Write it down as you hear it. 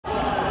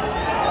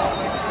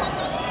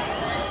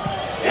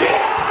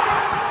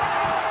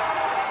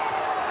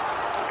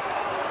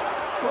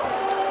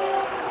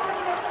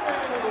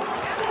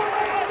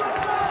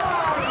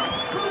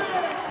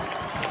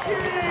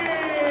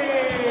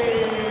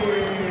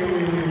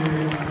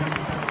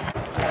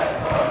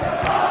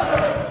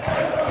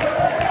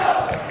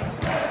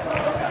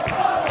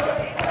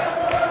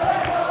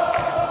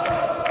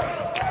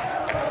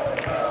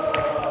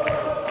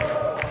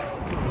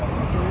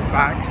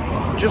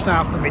just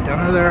after my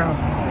dinner there.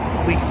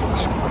 We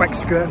quick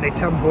scoot into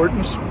Tim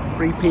Hortons,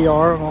 free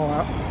PR and all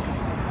that.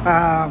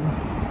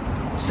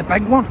 It's a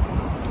big one.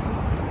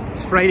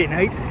 It's Friday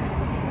night.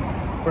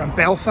 We're in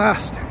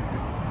Belfast.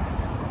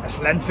 It's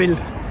Linfield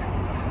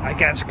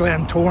against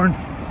Glentoran,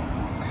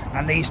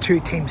 and these two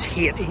teams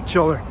hate each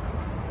other.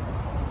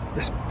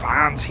 The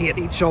fans hate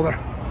each other.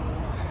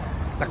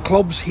 The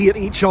clubs hate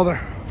each other.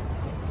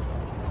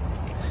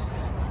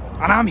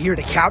 And I'm here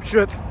to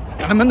capture it.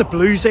 And I'm in the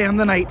Blues end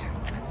tonight.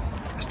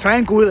 I try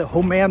and go to the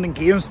home end in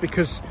games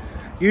because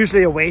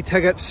usually away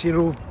tickets, you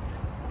know,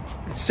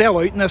 sell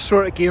out in this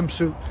sort of game,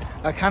 so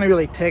I can't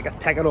really take a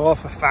ticket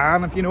off a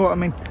fan, if you know what I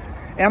mean.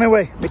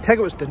 Anyway, my ticket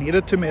was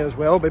donated to me as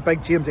well by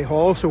Big Jamesy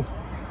Hall, so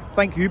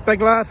thank you,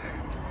 big lad.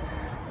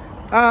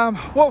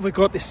 What have we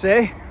got to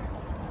say?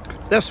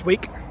 This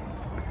week,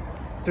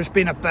 there's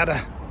been a bit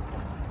of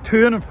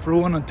toing and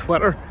froing on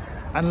Twitter,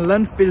 and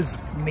Linfield's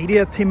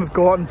media team have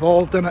got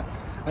involved in it,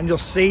 and you'll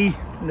see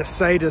on the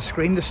side of the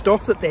screen the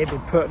stuff that they've been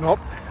putting up,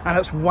 and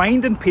it's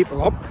winding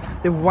people up.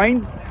 They've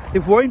wound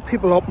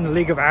people up in the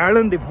League of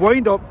Ireland, they've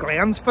wound up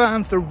Glens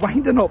fans, they're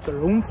winding up their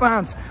own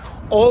fans,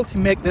 all to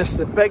make this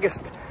the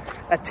biggest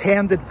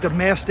attended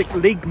domestic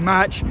league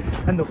match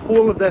in the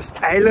whole of this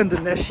island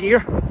in this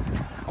year.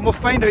 And we'll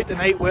find out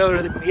tonight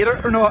whether they made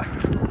it or not.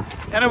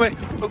 Anyway,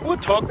 we'll go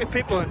and talk to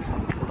people and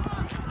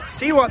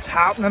see what's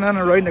happening in and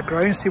around the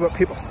ground, see what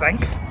people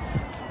think.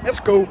 Let's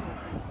go.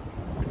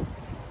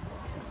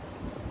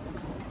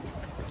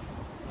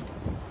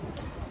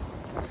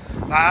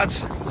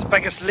 Lads, it's the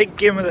biggest league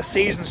game of the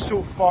season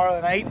so far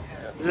tonight.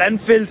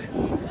 Linfield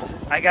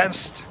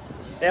against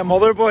them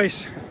other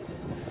boys.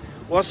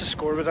 What's the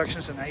score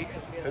reductions tonight?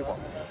 2-1.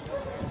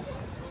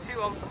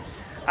 2-1.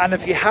 And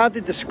if you had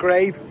to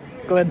describe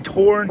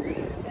Glentoran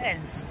in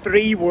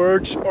 3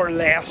 words or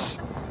less,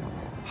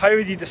 how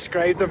would you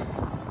describe them?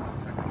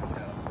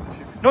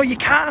 No, you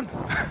can.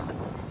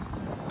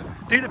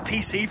 Do the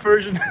PC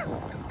version.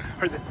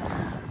 Or the...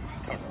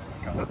 I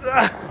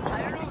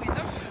don't know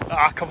either.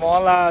 Ah, come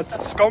on, lads.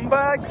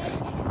 Scumbags.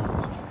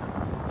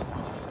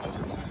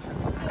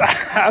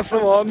 That's the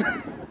one.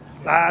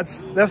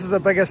 Lads, this is the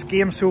biggest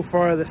game so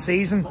far of the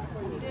season.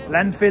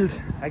 Linfield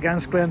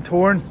against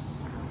Glentoran.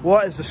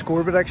 What is the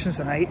score predictions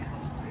tonight?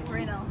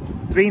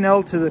 3-0.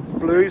 3-0 to the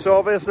Blues,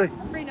 obviously.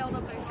 3-0 the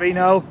Blues.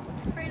 3-0.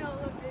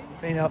 3-0 the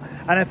Blues. 3-0.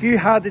 And if you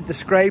had to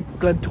describe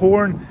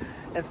Glentoran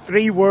in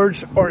 3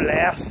 words or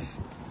less,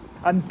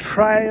 and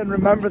try and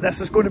remember this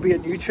is going to be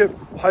on YouTube,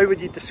 how would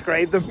you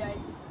describe them? Shite.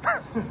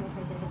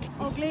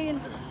 Ugly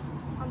and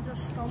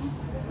just scum.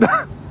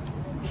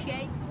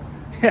 Shite.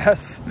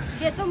 Yes.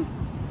 Hate them.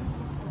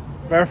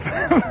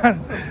 Perfect.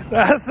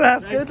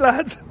 That's good,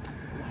 lads.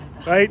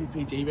 Right.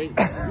 PG, mate.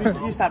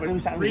 You stop it.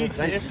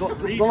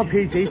 Don't a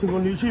PG, so go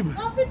on YouTube.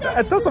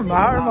 It doesn't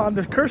matter, man.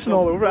 There's cursing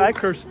all over it. I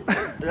curse.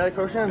 You're like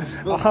cursing.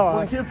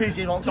 Oh, Here,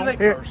 PG, don't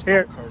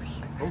here.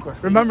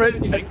 Remember,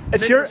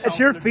 it's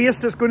your face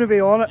that's going to be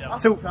on it. Yeah.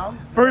 So,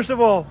 first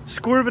of all,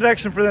 score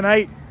prediction for the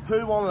night.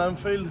 2-1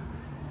 Linfield.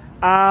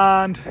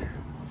 And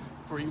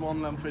 3-1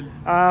 Linfield.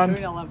 And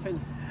 3-0 Linfield.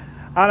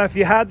 And if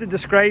you had to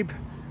describe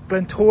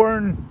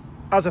Glentoran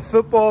as a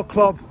football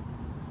club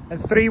in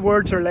 3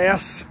 words or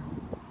less.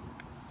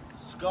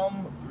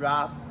 Scum,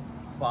 rat,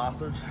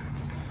 bastards.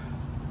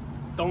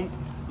 Don't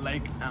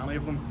like any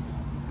of them.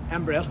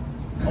 Inbred.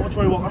 Oh,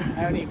 Troy Walker.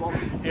 I only one.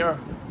 Here,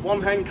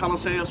 one thing can I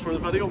say is for the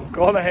video.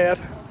 Go on ahead.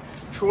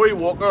 Troy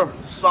Walker,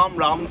 Sam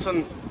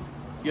Robinson,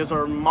 yous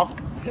are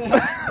muck.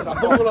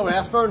 Don't go to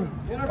Westburn.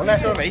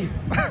 Unless you're me.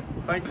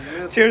 Thank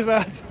you. Cheers,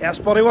 lads. Yes,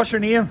 buddy, what's your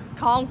name?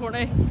 Colin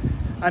Courtney.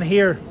 And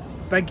here,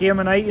 big game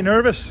tonight, you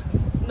nervous?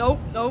 Nope.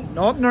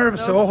 Not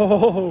nervous? Nope.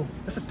 Oh,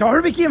 it's a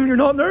derby game and you're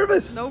not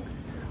nervous? Nope.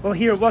 Well,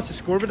 here, what's the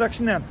score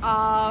prediction then?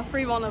 3-1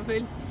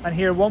 Linfield. And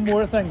here, one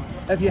more thing.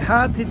 If you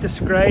had to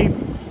describe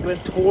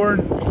Glentoran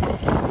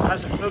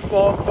as a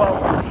football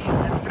club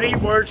in 3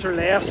 words or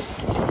less,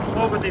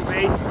 what would they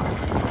be?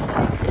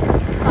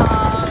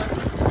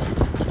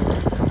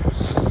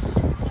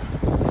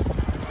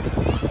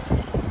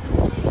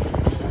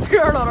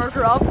 Pure utter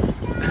crap.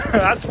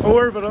 That's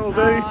 4, but it'll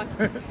do.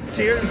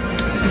 Cheers.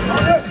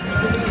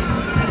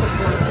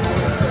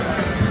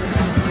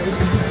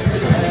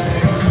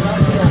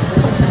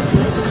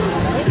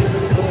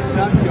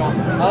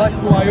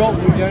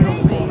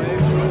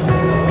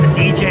 The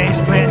DJ's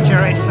playing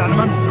Jerry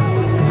Cinnamon.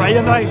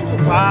 Brilliant night.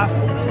 Class.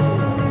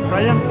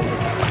 Brilliant.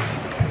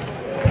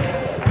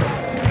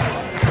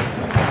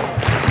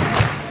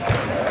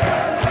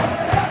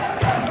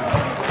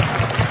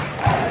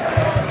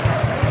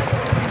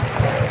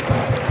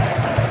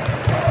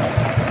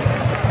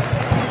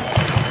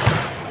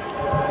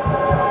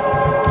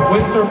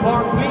 Windsor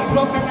Park, please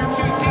welcome your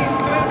 2 teams,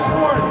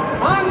 Glentoran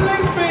and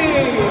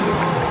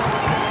Linfield.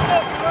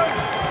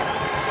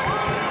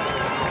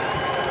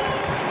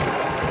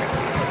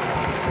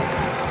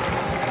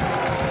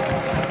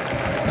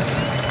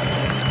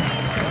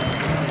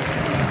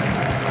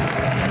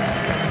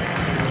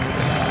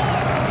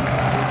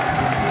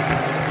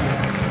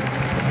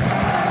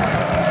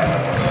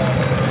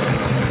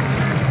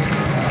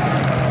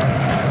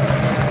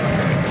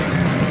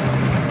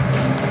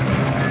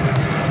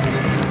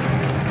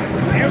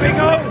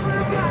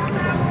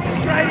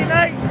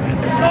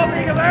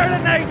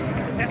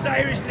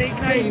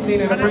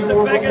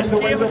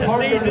 biggest game of the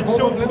season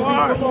so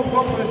far.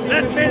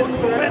 Linfield,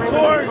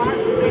 Glentoran,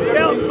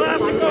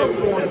 Belfast,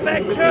 the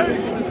big two.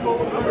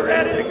 And we're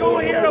ready to go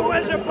here at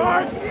Windsor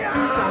Park.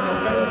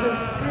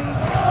 Linfield,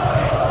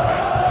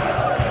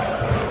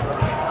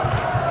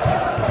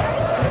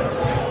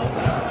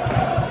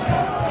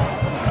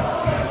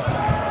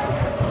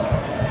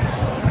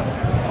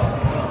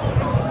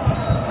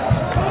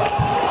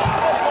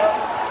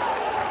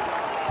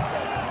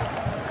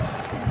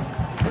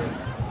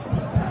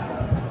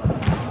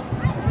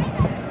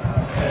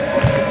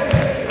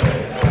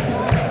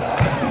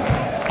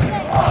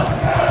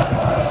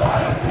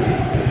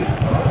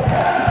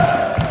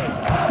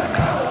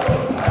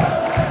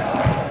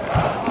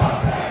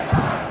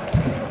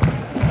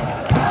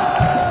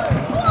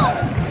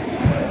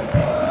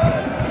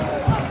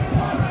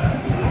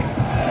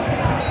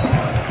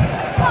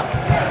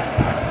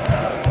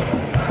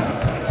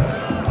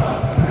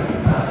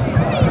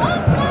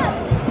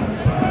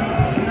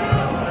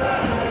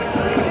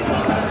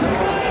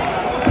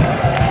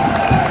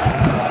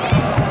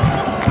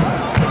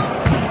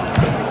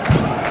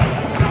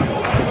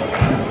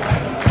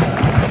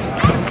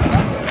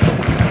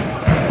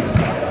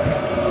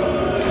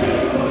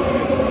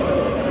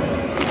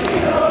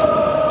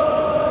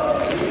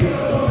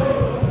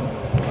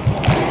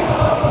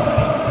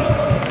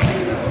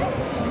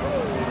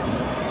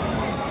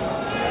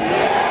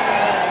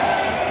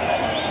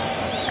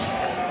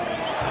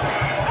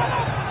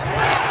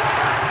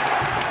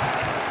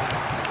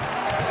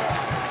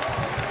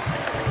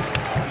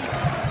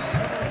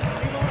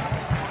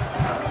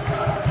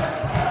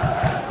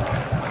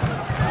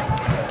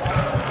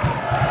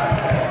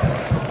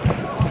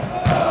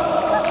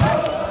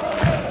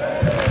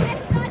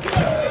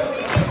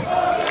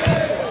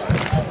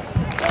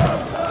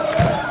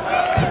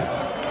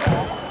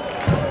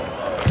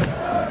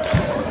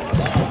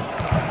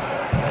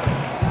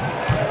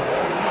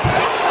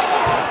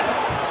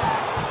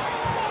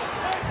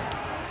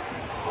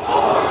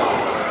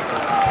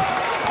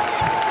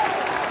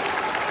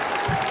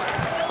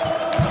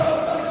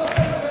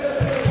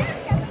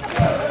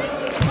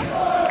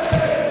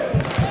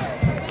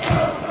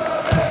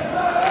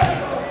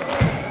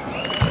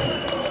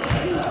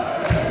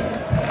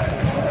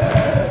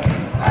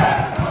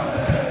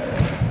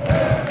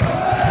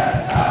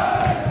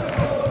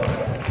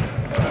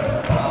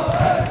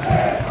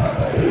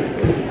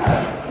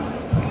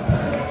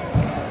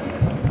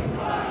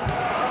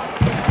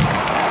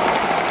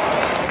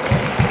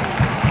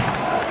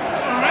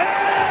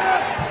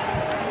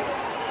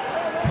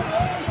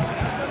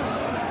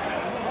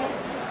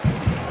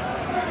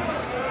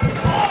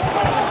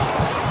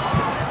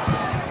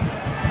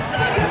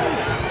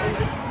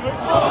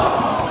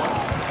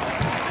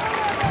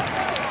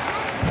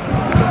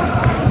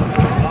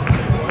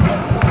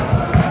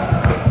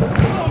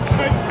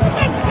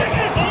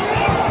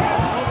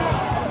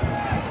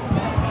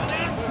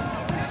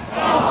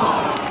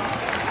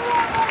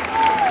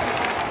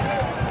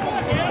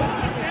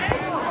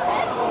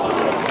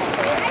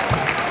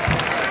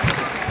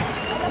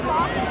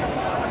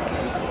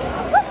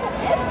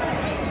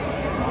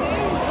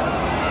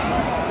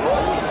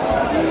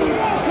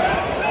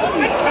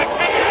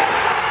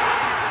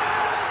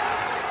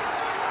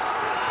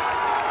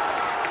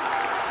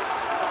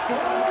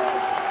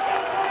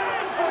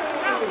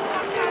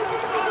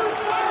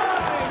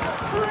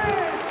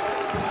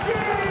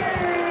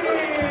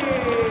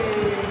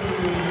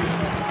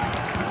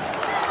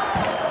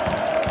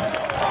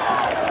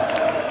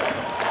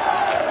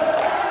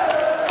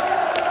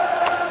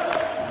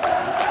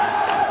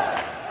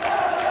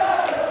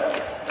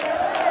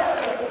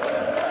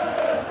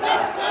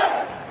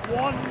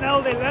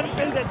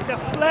 a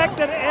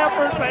deflected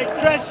effort by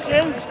Chris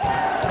Shields.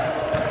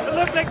 It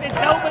looked like they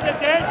dealt with the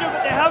danger,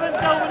 but they haven't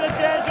dealt with the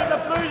danger. The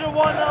Blues are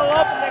 1-0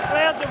 up and the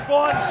Glens have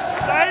gone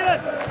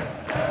silent.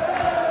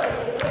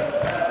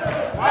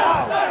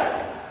 Wow.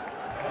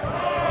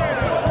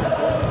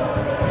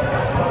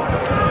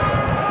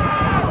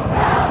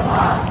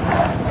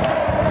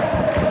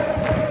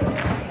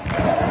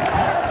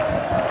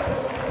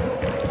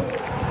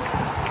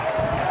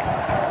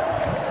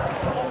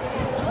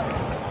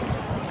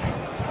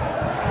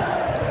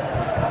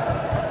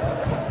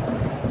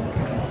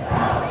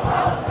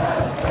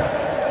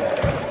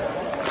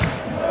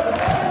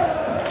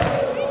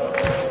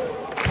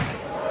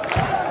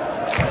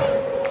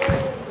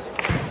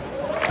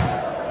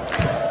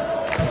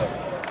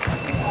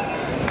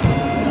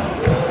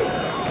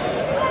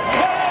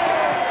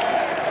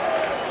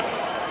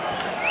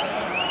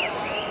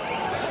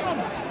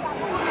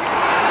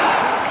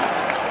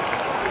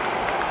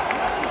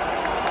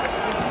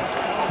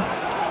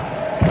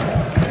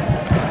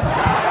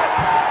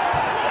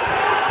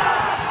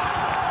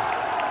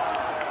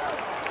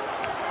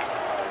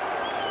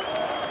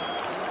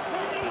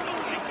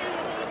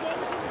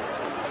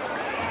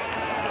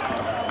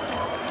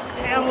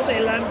 Penalty,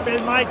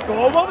 Linfield, my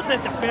God, what was the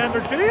defender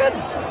doing?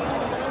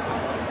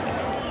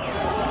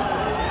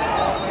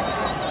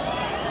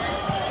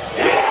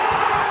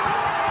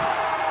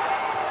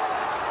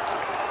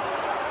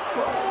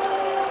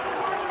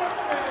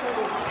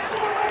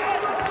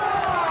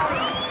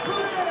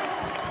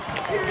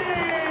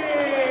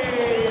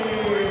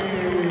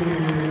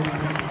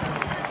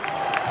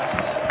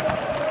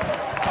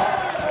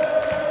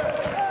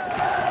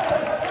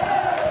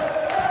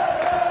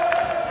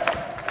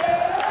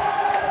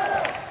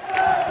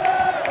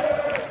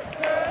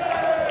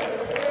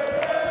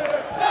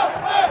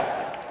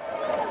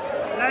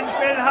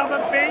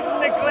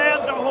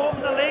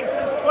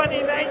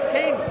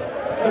 2019.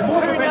 The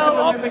 2-0 official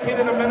up.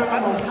 indicated a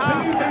minimum of 2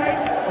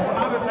 minutes of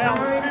added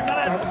time.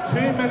 That's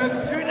 2 minutes.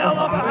 2-0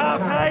 up at half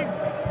time.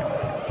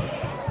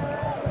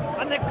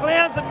 And the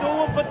Glens have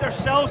no one but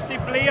themselves to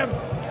blame.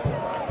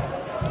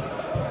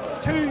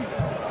 2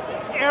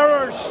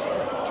 errors,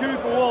 2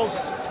 goals.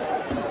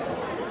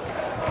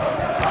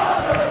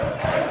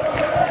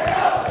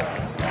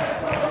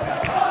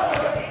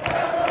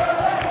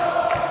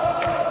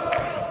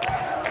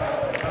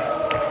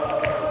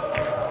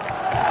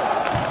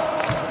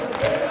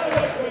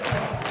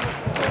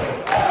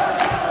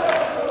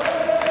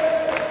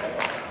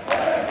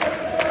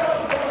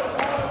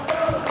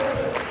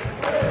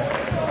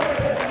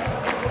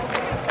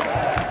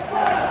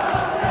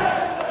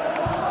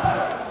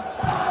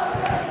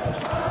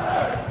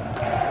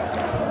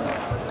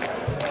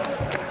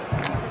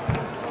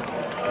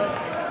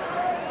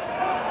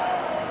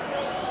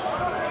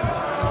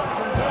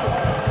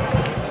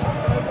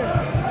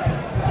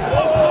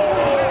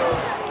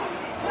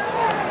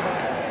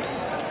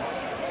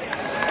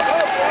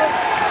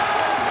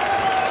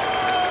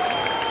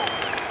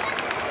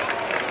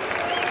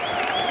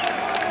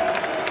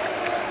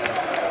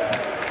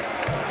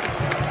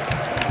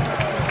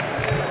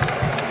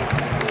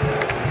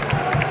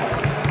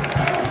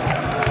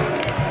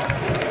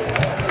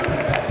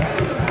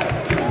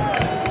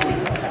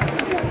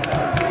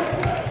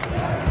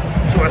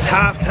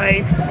 Half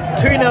time,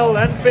 2-0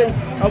 Linfield.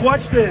 I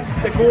watched the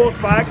goals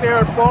back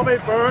there. Bobby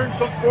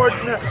Burns,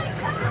 unfortunate,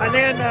 and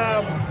then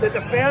the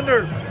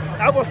defender.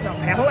 That wasn't a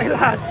penalty,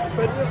 lads.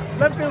 But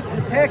Linfield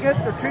can take it.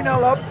 They're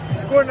 2-0 up.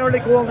 Score an early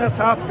goal in this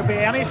half. It could be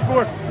any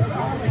score.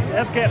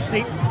 Let's get a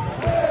seat.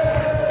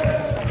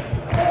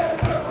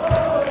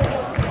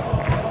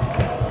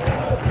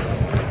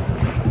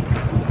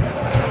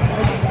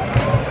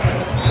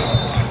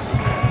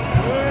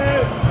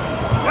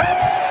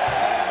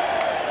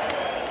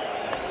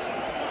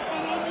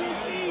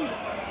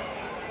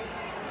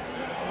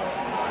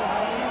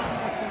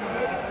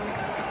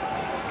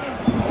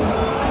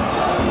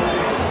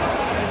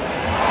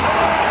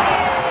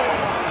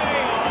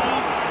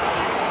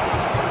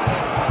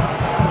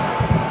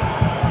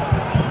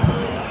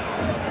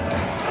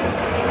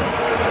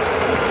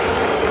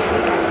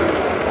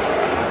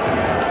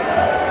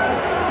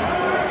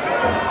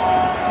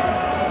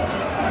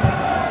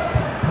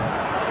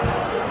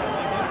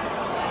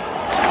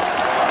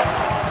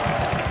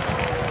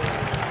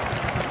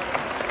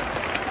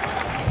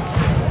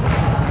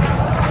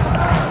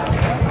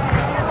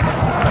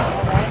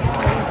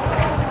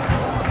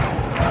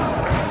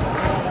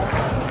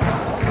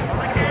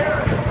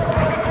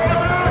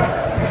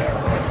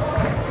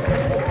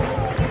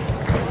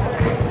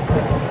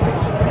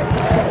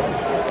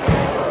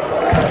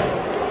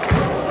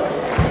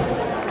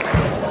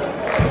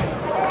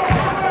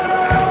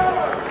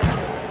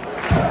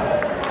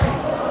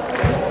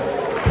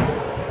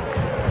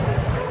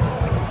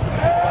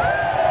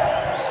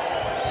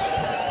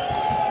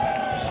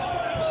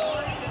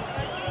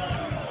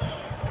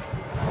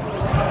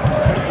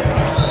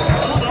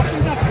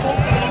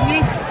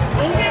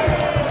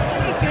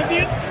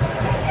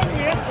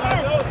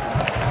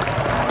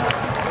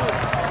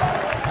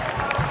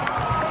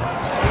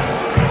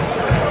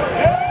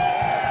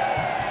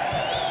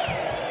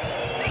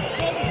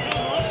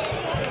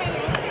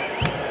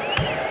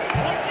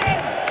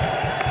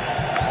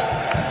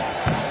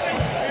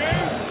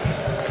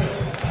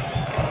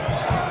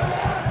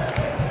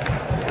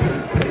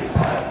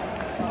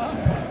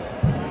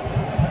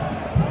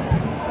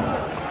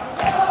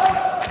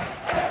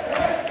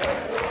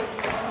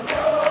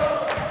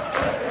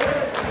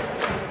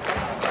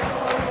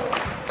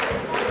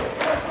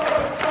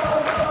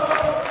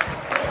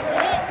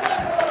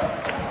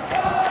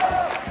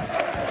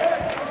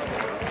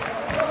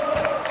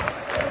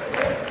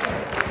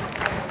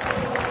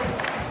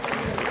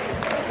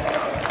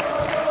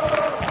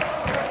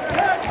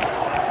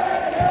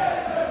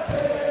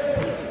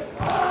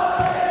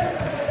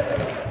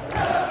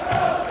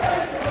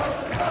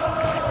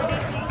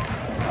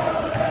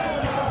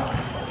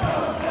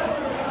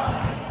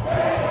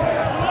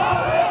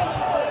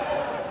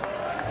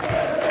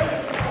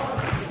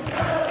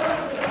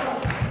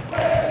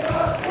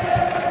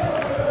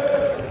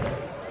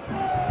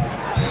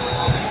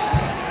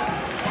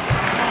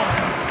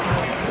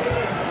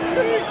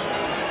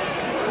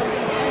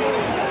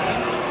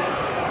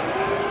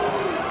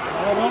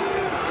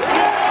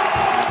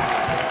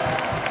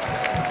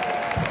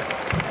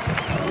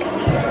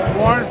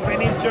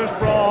 Just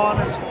brought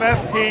on his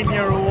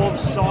 15-year-old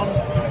son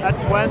at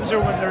Windsor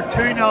when they're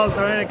 2-0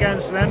 down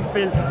against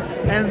Linfield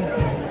in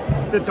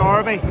the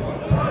derby.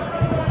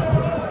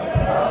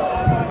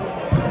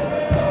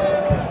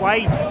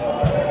 White.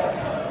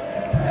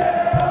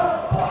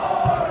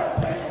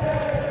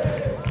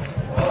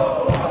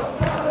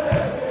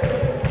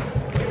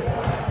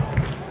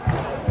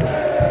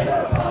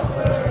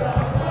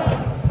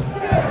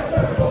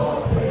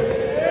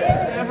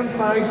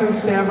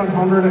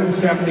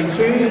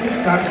 7,772.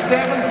 That's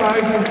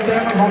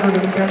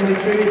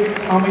 7,772.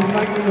 And we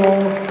thank you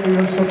all for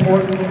your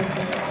support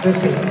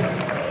this evening.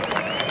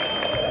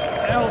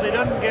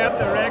 didn't get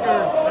the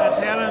record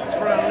attendance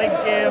for a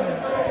league game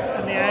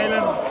in the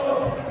island.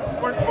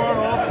 Weren't far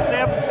off,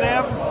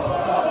 7-7.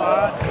 Not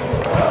bad.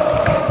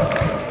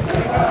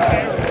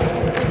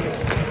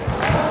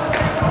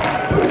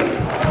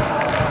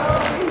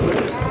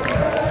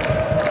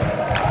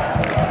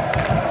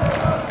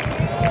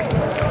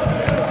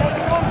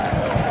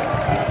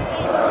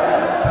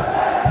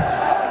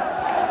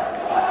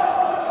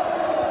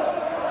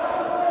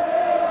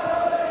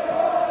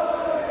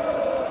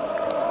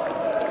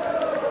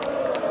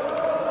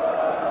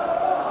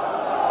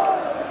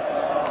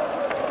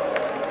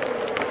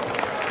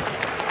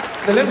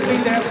 The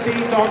Linfield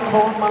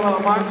FC.com man of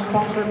the match,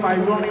 sponsored by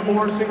Ronnie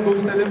Morrison,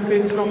 goes to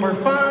Linfield's number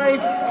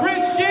 5,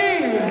 Chris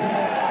Shields.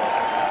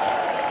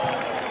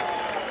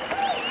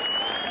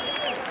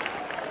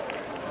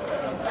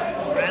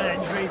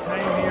 Injury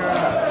time here.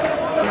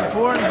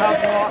 Glentoran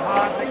have not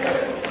had like a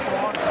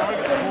strong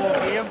target the whole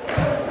game.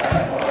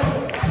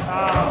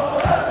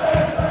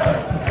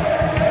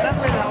 Didn't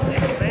really have to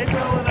play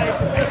well tonight.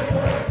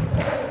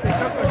 They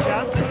took their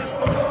chances, I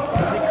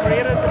suppose. They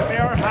created the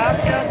bare half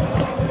chances.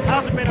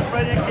 Hasn't been a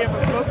brilliant game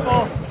of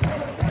football.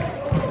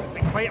 It's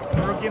been quite a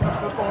poor game of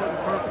football, to be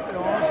perfectly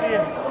honest with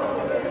you. I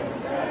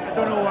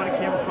don't know what it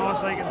came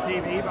across like on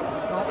TV, but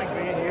it's not been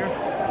great here.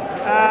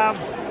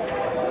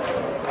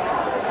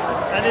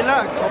 And they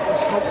let a couple of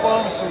smoke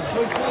bombs. So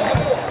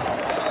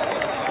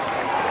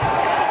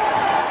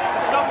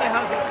somebody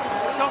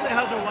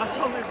has a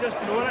whistle and they've just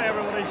blown it,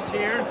 everybody's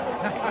cheering.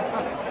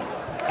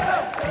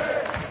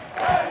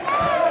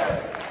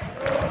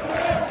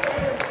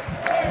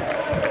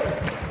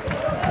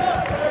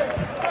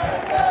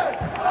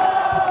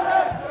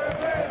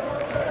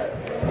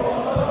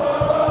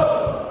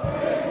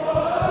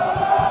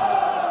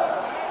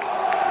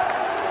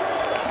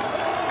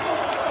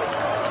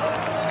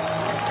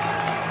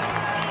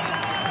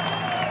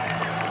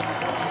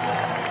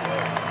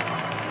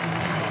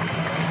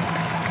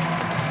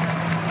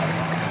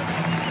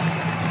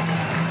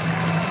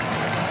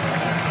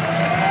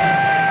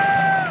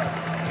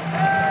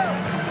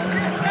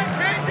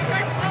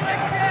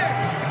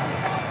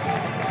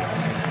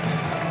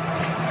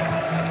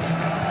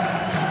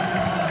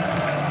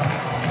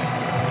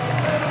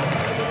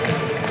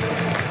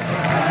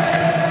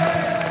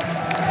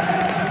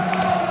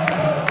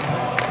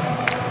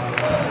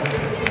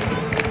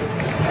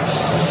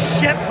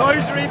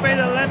 Housery by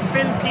the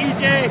Linfield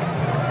DJ.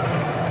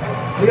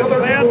 The other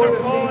Players score are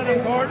this falling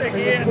evening apart in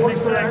the again.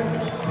 Sports Direct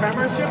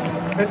Premiership.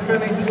 It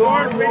finished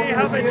Sport really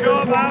have a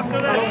job after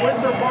this. And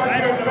Windsor Park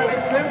I don't know.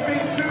 finished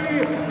Linfield 2,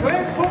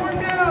 Glentoran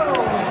 0.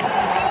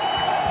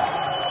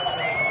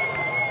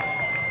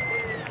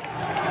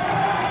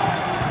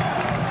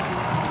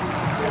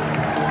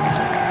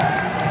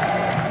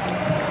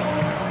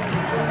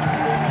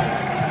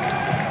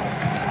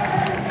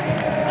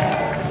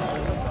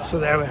 So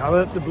there we have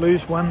it, the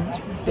Blues won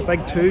the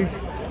big 2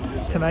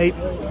 tonight.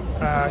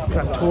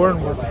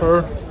 Glentoran were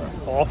poor,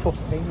 awful.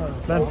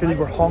 Linfield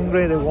were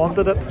hungry, they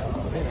wanted it.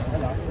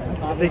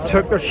 They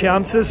took their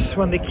chances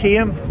when they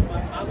came.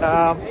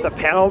 The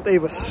penalty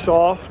was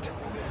soft.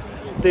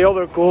 The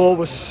other goal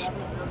was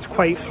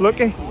quite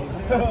fluky.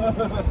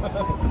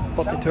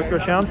 But they took their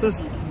chances.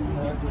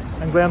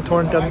 And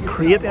Glentoran didn't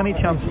create any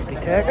chances to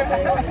take.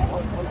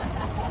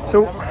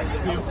 So,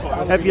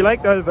 if you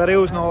like our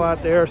videos and all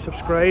that there,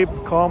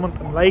 subscribe, comment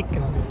and like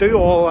and do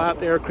all that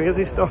there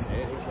crazy stuff,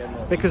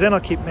 because then I'll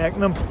keep making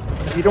them.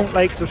 If you don't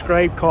like,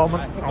 subscribe,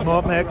 comment, I'll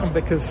not make them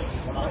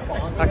because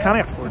I can't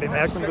afford to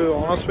make them, to be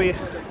honest with you.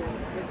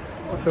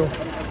 So,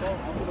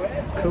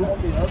 cool.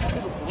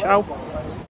 Ciao.